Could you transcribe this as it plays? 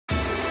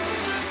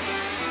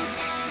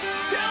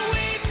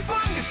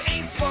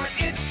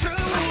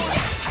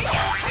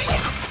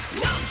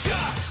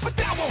but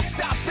that won't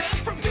stop them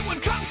from doing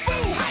kung fu.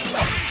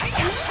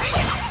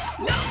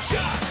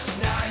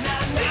 Nunchucks,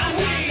 nunchucks,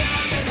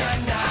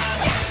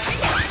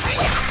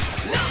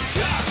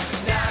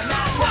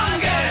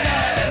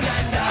 fungus.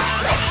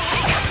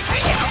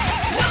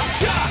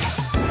 Nunchucks.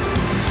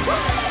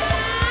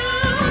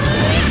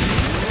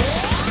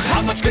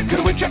 How much good could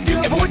a woodchuck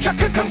do if a woodchuck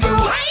could kung fu?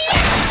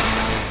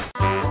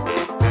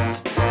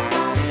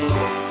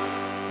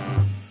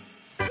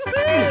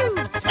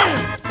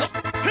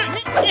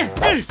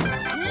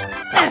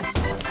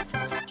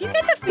 Do you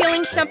get the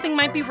feeling something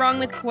might be wrong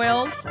with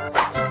Quills?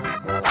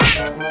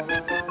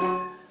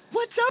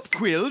 What's up,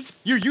 Quills?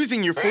 You're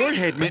using your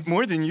forehead mitt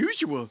more than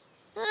usual.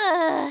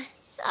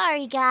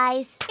 Sorry,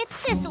 guys.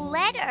 It's this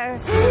letter.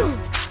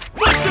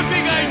 What's the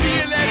big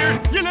idea, letter?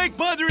 You like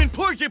bothering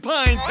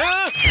porcupines,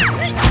 huh?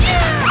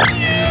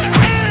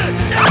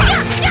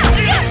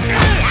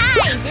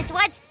 Guys, it's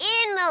what's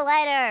in the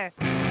letter.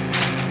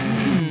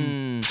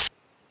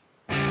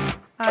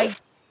 I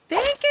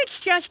think it's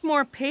just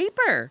more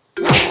paper.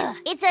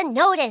 It's a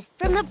notice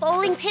from the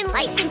Bowling Pin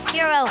License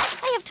Bureau.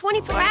 I have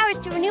 24 hours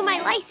to renew my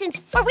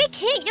license, or we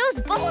can't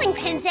use bowling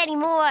pins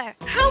anymore.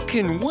 How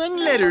can one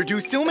letter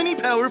do so many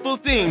powerful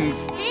things?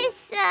 This,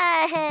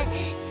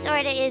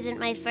 sorta isn't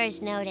my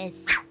first notice.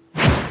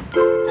 I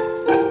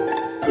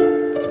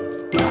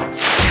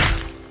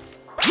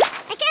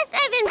guess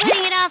I've been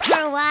putting it off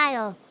for a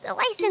while. The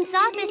license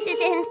office is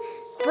in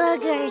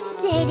Booger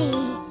City.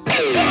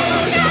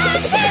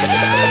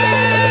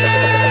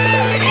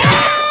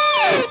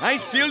 I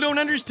still don't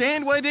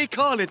understand why they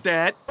call it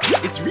that.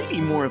 It's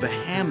really more of a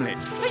hamlet.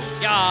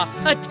 Yeah,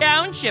 a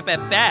township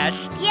at best.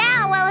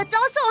 Yeah, well, it's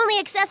also only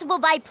accessible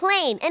by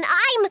plane, and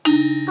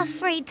I'm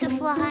afraid to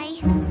fly.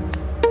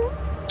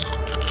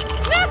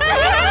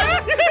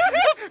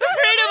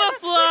 Afraid of a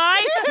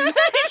fly?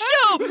 That's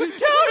so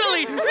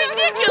totally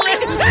ridiculous!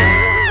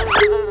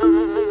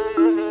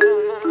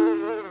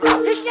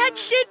 Is that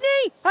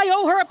Sydney? I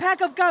owe her a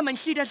pack of gum and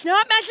she does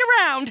not mess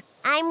around.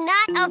 I'm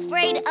not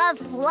afraid of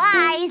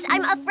flies.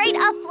 I'm afraid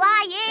of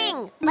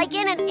flying. Like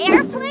in an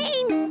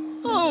airplane.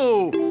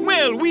 Oh,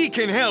 well, we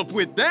can help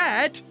with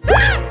that.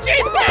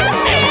 She's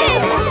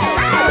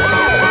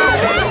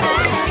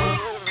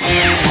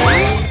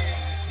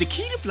The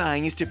key to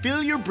flying is to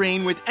fill your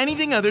brain with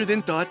anything other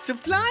than thoughts of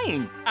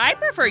flying. I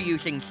prefer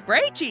using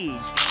spray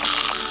cheese.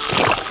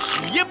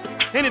 Yep,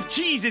 and if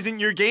cheese isn't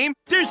your game,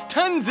 there's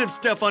tons of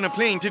stuff on a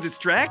plane to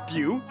distract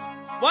you.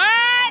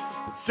 What?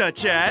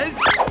 Such as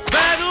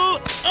battle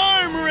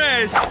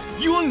armrest.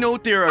 You will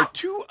note there are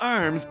 2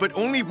 arms, but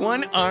only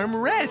 1 arm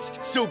rest.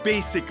 So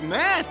basic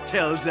math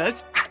tells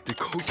us the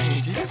code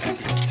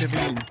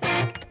 17.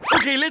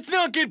 Okay, let's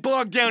not get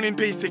bogged down in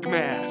basic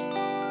math.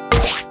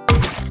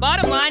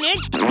 Bottom line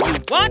is, you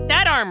want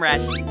that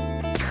armrest.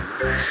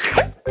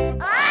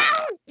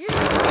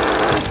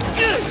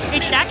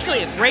 It's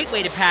actually a great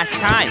way to pass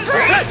time.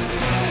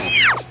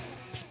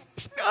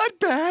 Not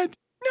bad.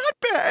 Not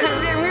bad.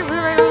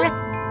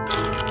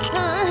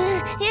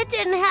 It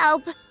didn't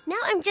help. Now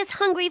I'm just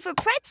hungry for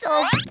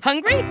pretzels.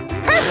 Hungry?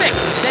 Perfect!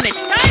 Then it's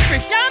time for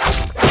some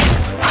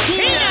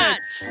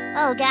peanuts!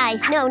 Oh, guys,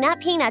 no,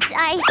 not peanuts.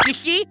 You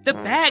see, the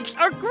bags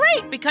are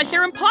great because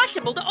they're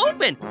impossible to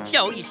open.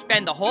 So you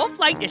spend the whole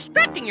flight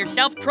distracting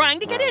yourself trying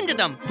to get into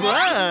them.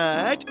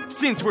 But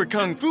since we're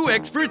kung fu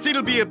experts,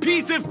 it'll be a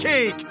piece of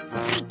cake.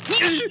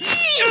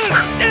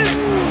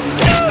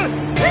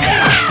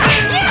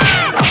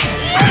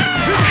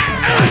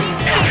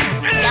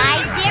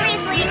 Guys,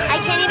 seriously, I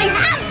can't even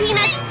have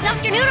peanuts.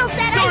 Dr. Noodle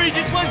said Sorry,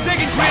 just 1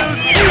 second, Quills.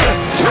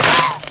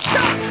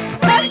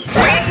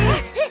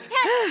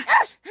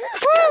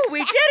 Woo,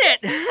 we did it!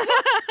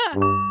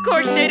 Of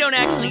course, they don't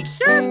actually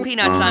serve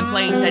peanuts on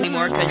planes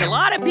anymore because a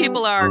lot of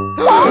people are...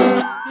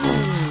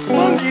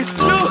 Fungus,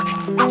 look!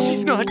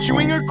 She's not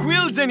chewing her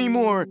quills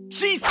anymore.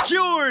 She's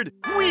cured.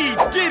 We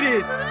did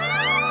it.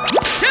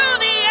 To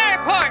the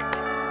airport!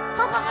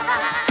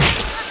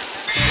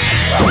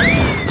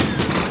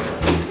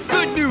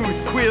 Good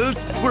news, Quills.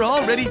 We're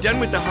already done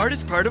with the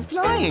hardest part of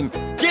flying,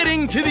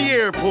 getting to the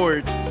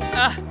airport.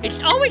 It's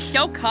always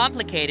so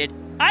complicated.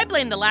 I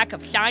blame the lack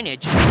of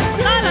signage.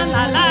 La la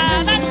la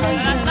la la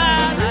la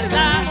la la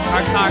la.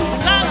 Car car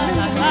la la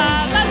la la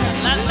la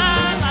la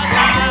la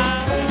la.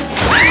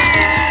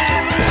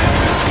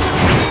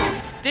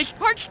 This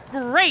part's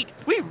great.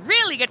 We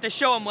really get to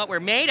show them what we're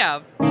made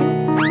of.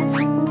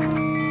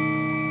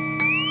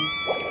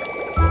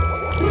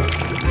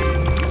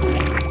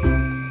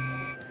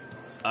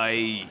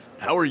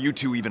 How are you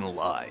 2 even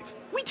alive?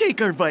 We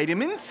take our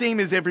vitamins, same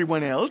as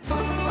everyone else.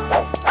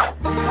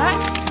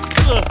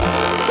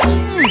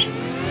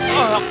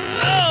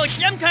 Oh,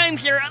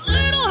 sometimes they're a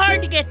little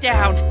hard to get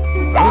down.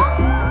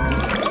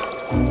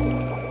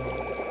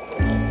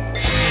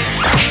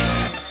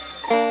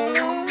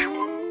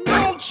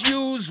 Don't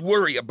yous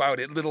worry about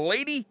it, little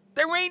lady.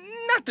 There ain't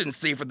nothing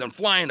safer than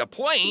flying a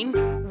plane.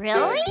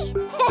 Really?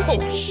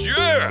 Oh,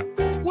 sure.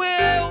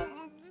 Well,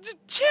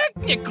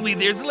 technically,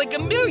 there's like a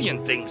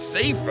million things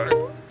safer.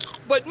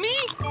 But me,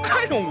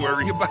 I don't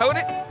worry about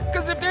it.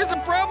 Because if there's a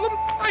problem,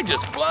 I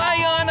just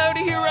fly on out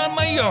of here on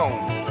my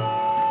own.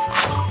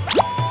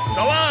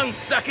 So long,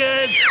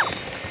 suckers!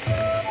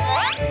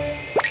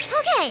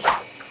 Okay,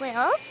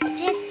 Quills,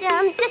 just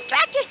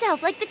distract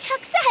yourself like the Chuck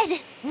said.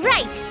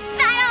 Right,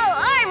 battle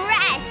arm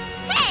rest.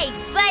 Hey,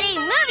 buddy,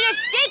 move your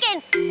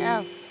stinking...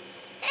 Oh.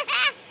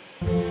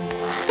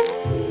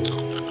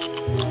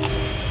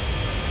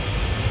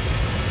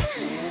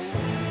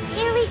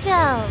 Here we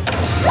go.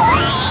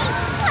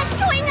 What's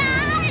going on?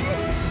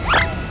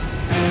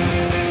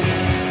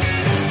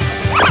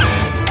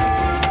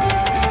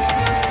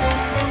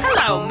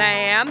 Hello,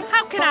 ma'am.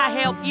 How can I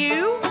help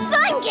you?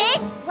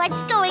 Fungus,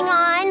 what's going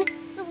on?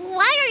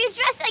 Why are you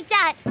dressed like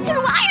that? And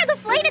why are the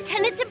flight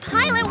attendants and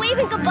pilot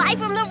waving goodbye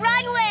from the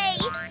runway?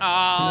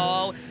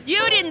 Oh,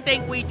 you didn't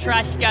think we'd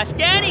trust just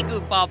any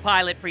goofball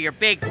pilot for your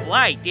big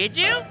flight, did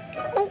you?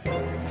 Oh,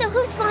 so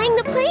who's flying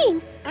the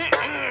plane?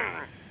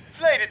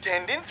 Flight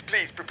attendants,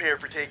 please prepare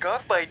for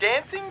takeoff by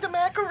dancing the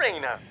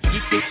Macarena.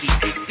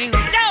 Sit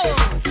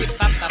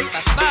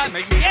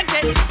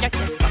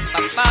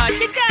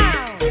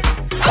down.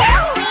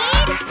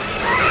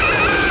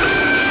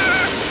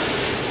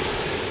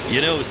 You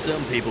know,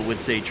 some people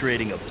would say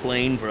trading a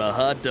plane for a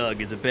hot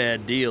dog is a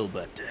bad deal,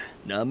 but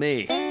not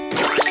me.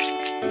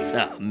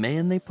 Ah,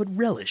 man, they put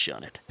relish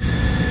on it.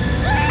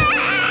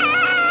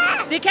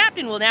 The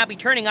captain will now be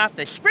turning off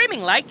the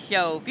screaming light,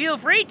 so feel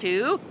free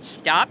to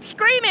stop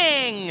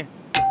screaming.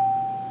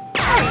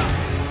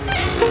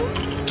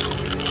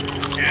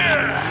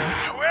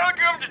 Yeah,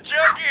 welcome to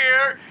Chuck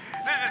Air.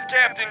 This is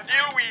Captain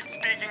Dillweed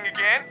speaking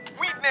again.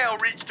 We've now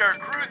reached our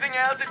cruising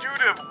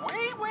altitude of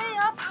way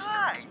up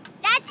high.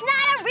 That's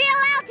not a real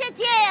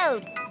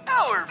altitude!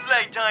 Our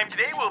flight time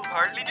today will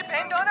partly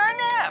depend on our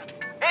naps.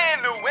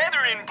 And the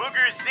weather in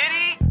Booger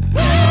City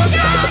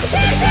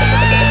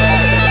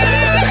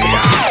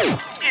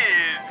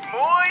is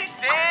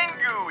moist and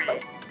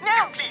gooey.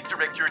 Now please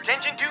direct your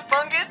attention to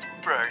Fungus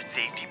for our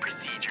safety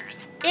procedures.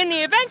 In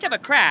the event of a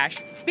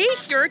crash, be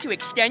sure to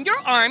extend your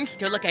arms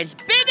to look as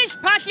big as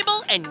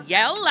possible and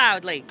yell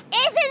loudly.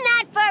 Isn't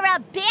that for a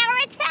bear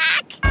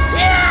attack?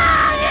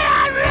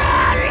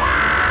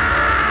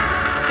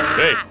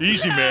 Hey,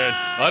 easy, man.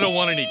 I don't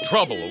want any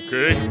trouble,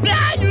 okay?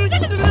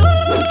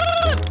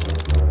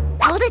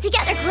 Hold it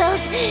together, Quills.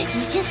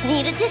 You just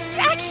need a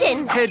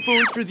distraction.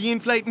 Headphones for the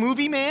in-flight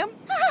movie, ma'am?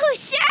 Oh,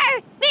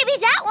 sure. Maybe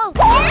that will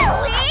do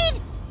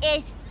it.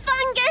 Is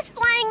Fungus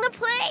flying the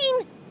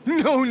plane?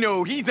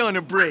 No, he's on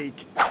a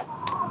break.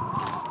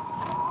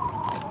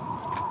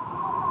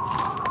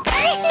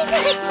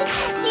 This isn't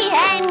the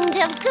end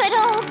of good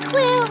old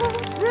Quills.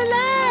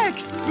 Relax.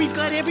 We've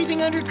got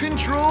everything under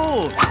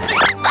control.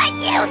 But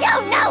you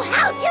don't know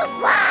how to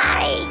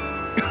fly.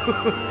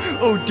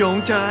 Oh,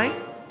 don't I?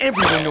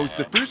 Everyone knows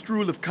the first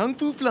rule of Kung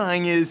Fu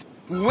flying is,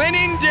 when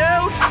in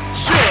doubt,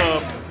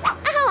 jump!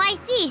 Oh, I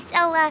see.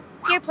 So,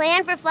 your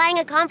plan for flying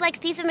a complex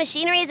piece of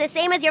machinery is the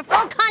same as your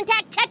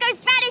full-contact checker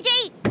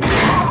strategy?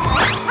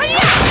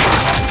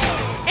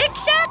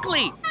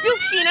 Exactly!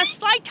 You've seen us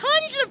fly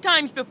tons of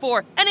times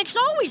before, and it's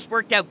always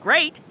worked out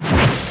great.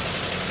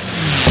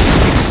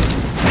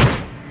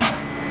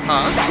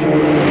 Huh?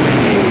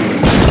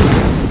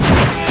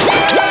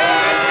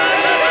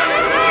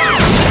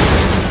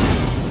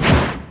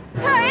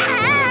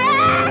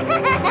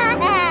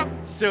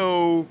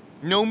 So,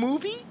 no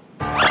movie?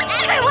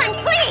 Everyone,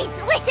 please,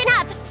 listen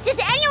up! Does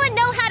anyone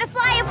know how to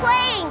fly a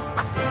plane?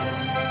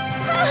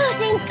 Oh,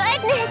 thank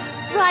goodness!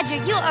 Roger,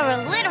 you are a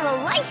literal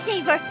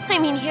lifesaver. I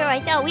mean, here I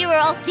thought we were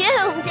all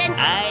doomed, and...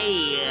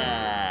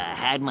 I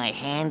had my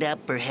hand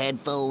up for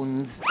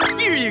headphones.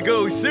 Here you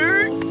go,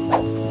 sir.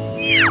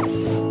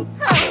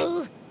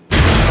 Oh.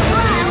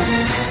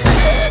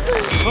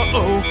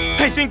 Uh-oh.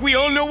 I think we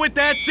all know what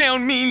that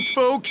sound means,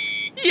 folks.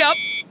 Yup,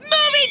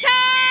 movie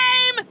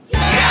time!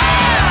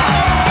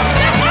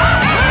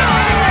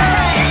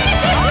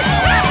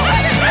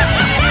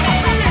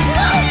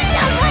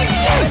 Someone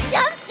do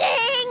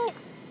something!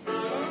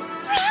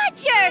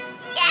 Roger!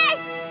 Yes!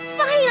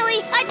 Finally,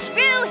 a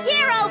true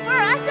hero for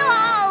us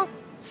all!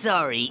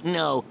 Sorry,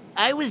 no.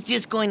 I was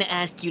just going to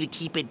ask you to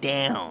keep it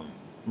down.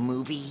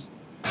 Movie?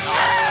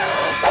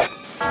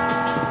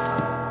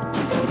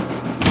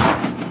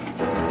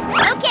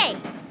 Okay,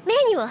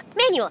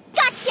 manual,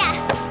 gotcha!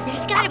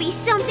 There's gotta be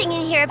something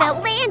in here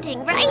about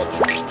landing, right?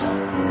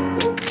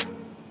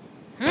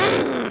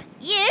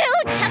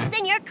 You, Chucks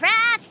and your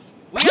crafts!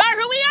 We are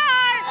who we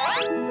are!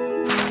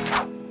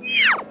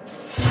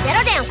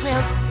 Settle down,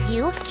 Quills.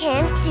 You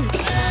can do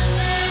this.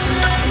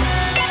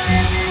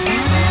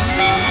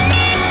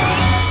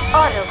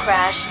 Auto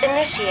crash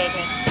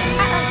initiated.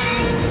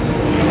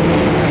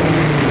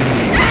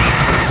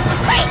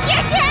 Brace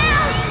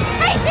yourselves!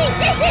 I think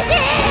this is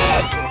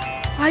it!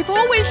 I've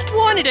always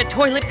wanted a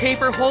toilet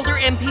paper holder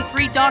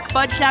MP3 dock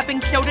bud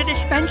zapping soda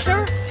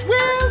dispenser.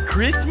 Well,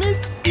 Christmas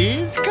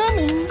is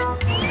coming.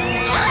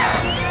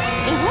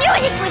 I knew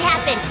this would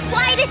happen!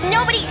 Why does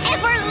nobody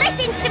ever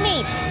listen to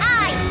me?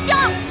 I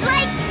don't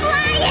like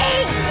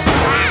flying!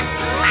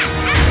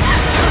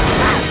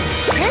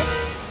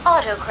 Huh?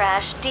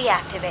 crash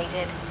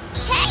deactivated.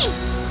 Hey!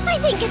 I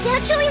think it's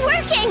actually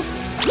working!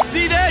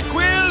 See that,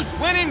 Quills?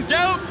 When in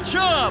doubt,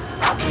 chop!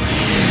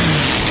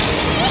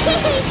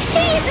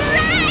 He's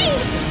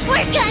right!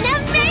 We're gonna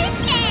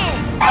make it!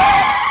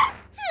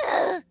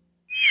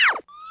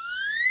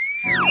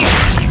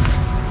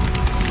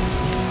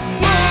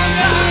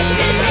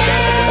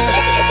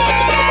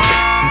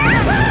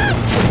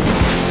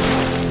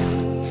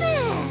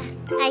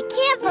 I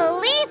can't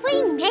believe we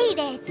made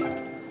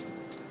it!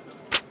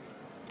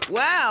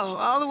 Wow,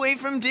 all the way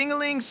from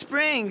Dingaling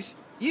Springs.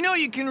 You know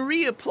you can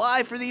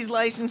reapply for these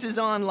licenses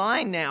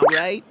online now,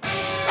 right?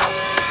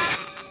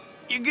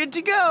 You're good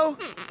to go.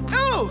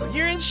 Oh,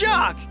 you're in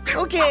shock.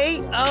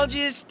 Okay, I'll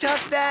just tuck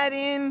that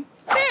in.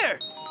 There.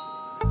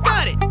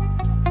 Got it.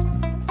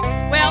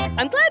 Well,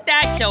 I'm glad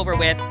that's over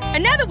with.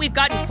 And now that we've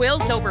gotten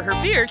Quills over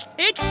her fears,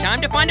 it's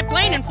time to find a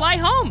plane and fly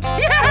home.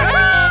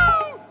 Yahoo!